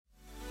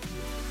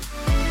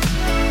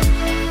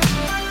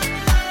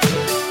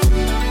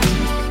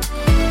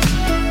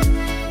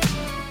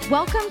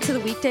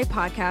weekday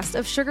podcast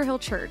of Sugar Hill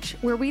Church,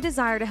 where we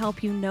desire to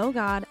help you know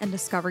God and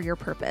discover your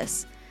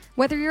purpose.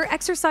 Whether you're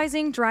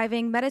exercising,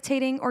 driving,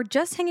 meditating, or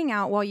just hanging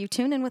out while you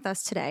tune in with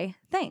us today,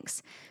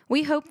 thanks.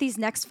 We hope these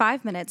next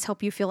 5 minutes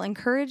help you feel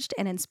encouraged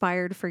and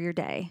inspired for your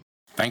day.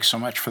 Thanks so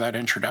much for that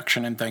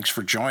introduction, and thanks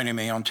for joining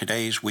me on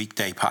today's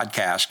weekday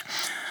podcast.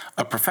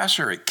 A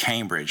professor at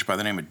Cambridge by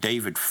the name of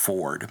David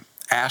Ford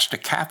asked a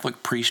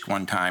Catholic priest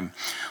one time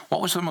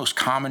what was the most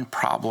common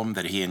problem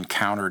that he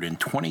encountered in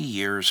 20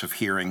 years of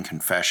hearing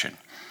confession.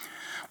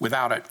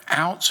 Without an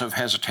ounce of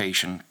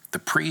hesitation, the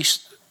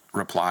priest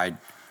replied,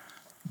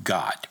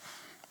 God.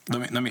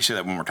 Let me say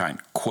that one more time.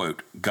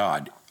 Quote,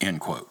 God,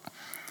 end quote.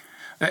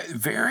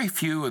 Very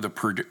few of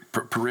the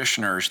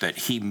parishioners that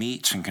he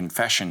meets in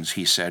confessions,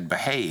 he said,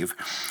 behave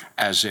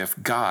as if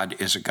God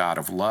is a God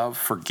of love,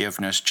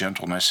 forgiveness,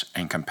 gentleness,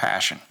 and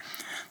compassion.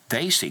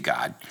 They see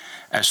God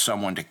as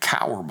someone to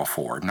cower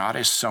before, not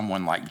as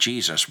someone like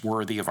Jesus,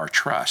 worthy of our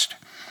trust.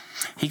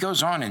 He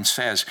goes on and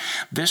says,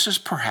 this is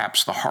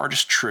perhaps the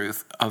hardest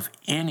truth of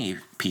any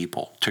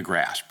people to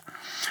grasp.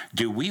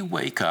 Do we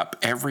wake up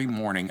every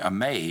morning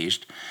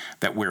amazed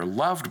that we're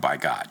loved by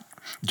God?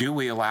 Do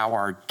we allow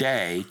our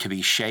day to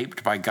be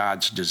shaped by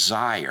God's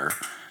desire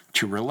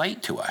to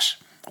relate to us?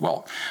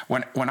 Well,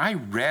 when I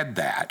read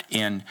that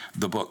in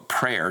the book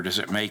Prayer, Does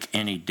It Make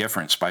Any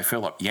Difference by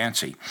Philip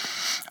Yancey,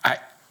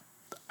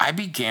 I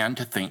began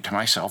to think to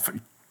myself,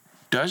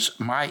 does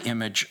my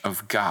image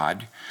of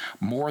God,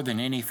 more than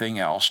anything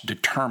else,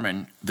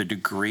 determine the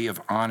degree of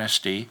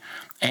honesty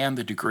and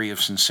the degree of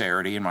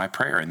sincerity in my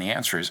prayer? And the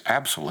answer is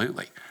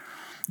absolutely.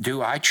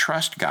 Do I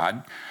trust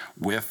God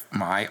with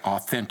my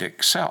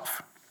authentic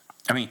self?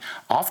 I mean,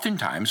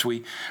 oftentimes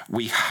we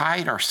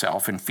hide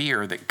ourselves in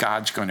fear that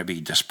God's going to be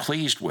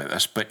displeased with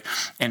us, but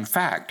in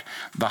fact,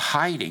 the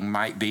hiding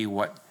might be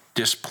what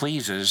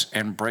displeases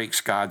and breaks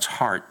God's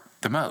heart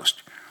the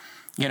most.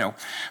 You know,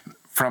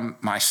 from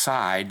my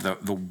side,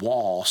 the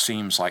wall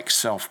seems like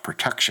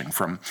self-protection.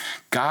 From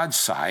God's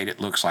side, it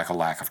looks like a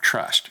lack of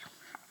trust.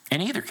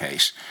 In either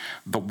case,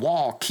 the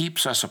wall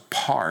keeps us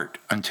apart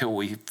until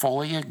we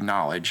fully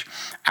acknowledge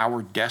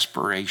our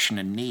desperation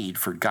and need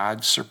for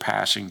God's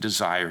surpassing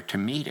desire to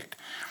meet it.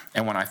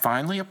 And when I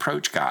finally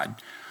approach God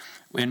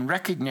in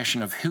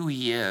recognition of who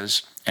He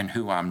is and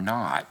who I'm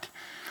not,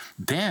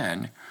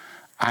 then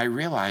I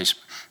realize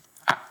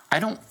I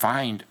don't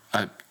find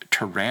a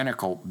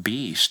tyrannical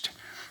beast.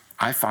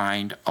 I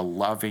find a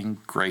loving,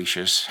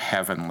 gracious,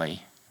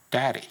 heavenly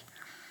daddy.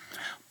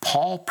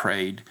 Paul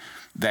prayed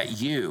that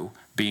you,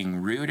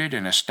 being rooted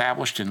and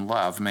established in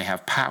love, may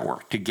have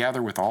power,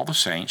 together with all the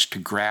saints, to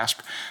grasp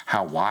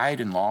how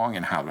wide and long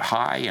and how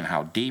high and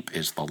how deep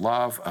is the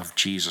love of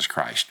Jesus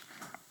Christ.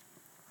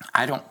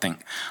 I don't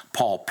think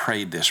Paul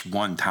prayed this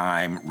one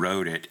time,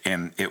 wrote it,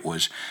 and it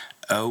was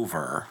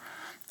over.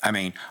 I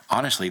mean,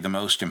 honestly, the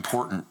most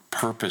important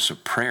purpose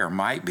of prayer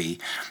might be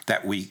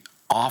that we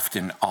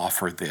often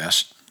offer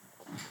this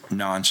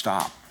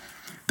nonstop.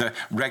 The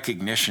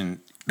recognition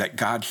that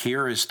God,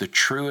 here is the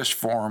truest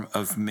form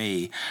of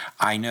me.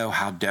 I know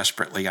how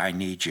desperately I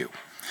need you.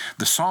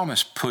 The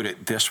psalmist put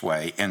it this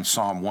way in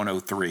Psalm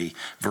 103,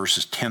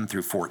 verses 10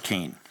 through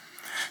 14.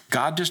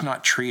 God does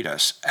not treat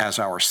us as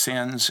our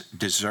sins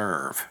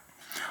deserve,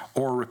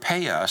 or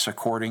repay us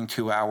according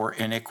to our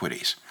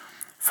iniquities.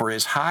 For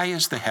as high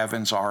as the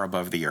heavens are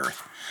above the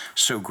earth,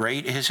 so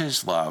great is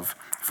His love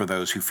for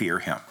those who fear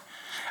Him.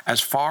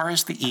 As far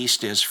as the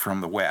east is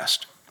from the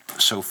west,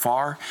 so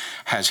far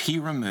has He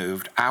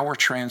removed our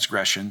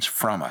transgressions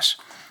from us.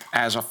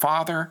 As a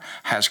father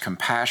has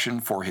compassion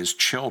for his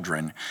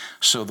children,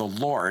 so the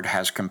Lord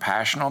has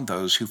compassion on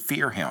those who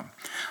fear Him.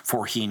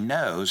 For He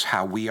knows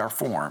how we are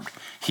formed.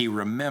 He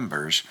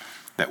remembers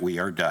that we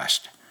are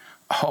dust.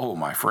 Oh,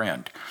 my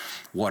friend,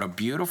 what a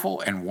beautiful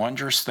and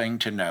wondrous thing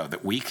to know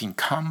that we can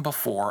come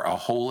before a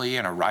holy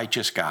and a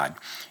righteous God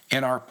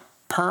in our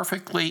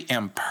perfectly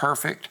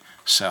imperfect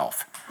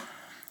self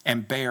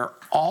and bear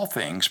all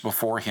things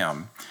before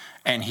Him,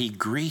 and He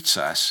greets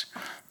us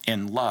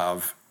in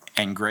love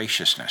and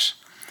graciousness.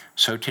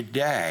 So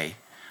today,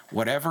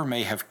 whatever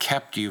may have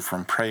kept you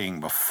from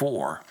praying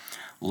before,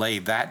 lay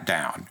that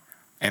down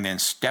and then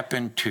step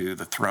into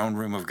the throne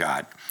room of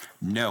God,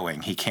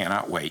 knowing He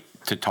cannot wait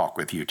to talk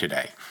with you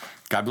today.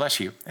 God bless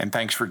you, and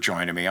thanks for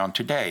joining me on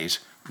today's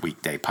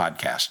weekday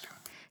podcast.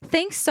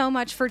 Thanks so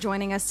much for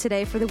joining us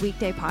today for the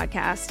weekday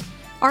podcast.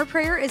 Our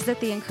prayer is that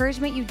the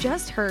encouragement you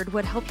just heard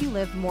would help you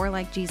live more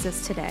like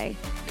Jesus today.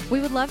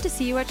 We would love to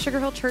see you at Sugar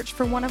Hill Church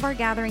for one of our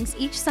gatherings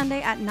each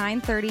Sunday at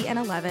 9:30 and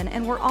 11,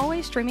 and we're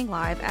always streaming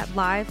live at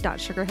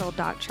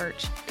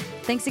live.sugarhill.church.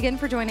 Thanks again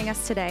for joining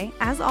us today.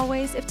 As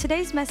always, if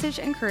today's message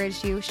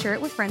encouraged you, share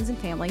it with friends and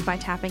family by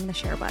tapping the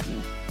share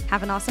button.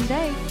 Have an awesome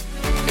day.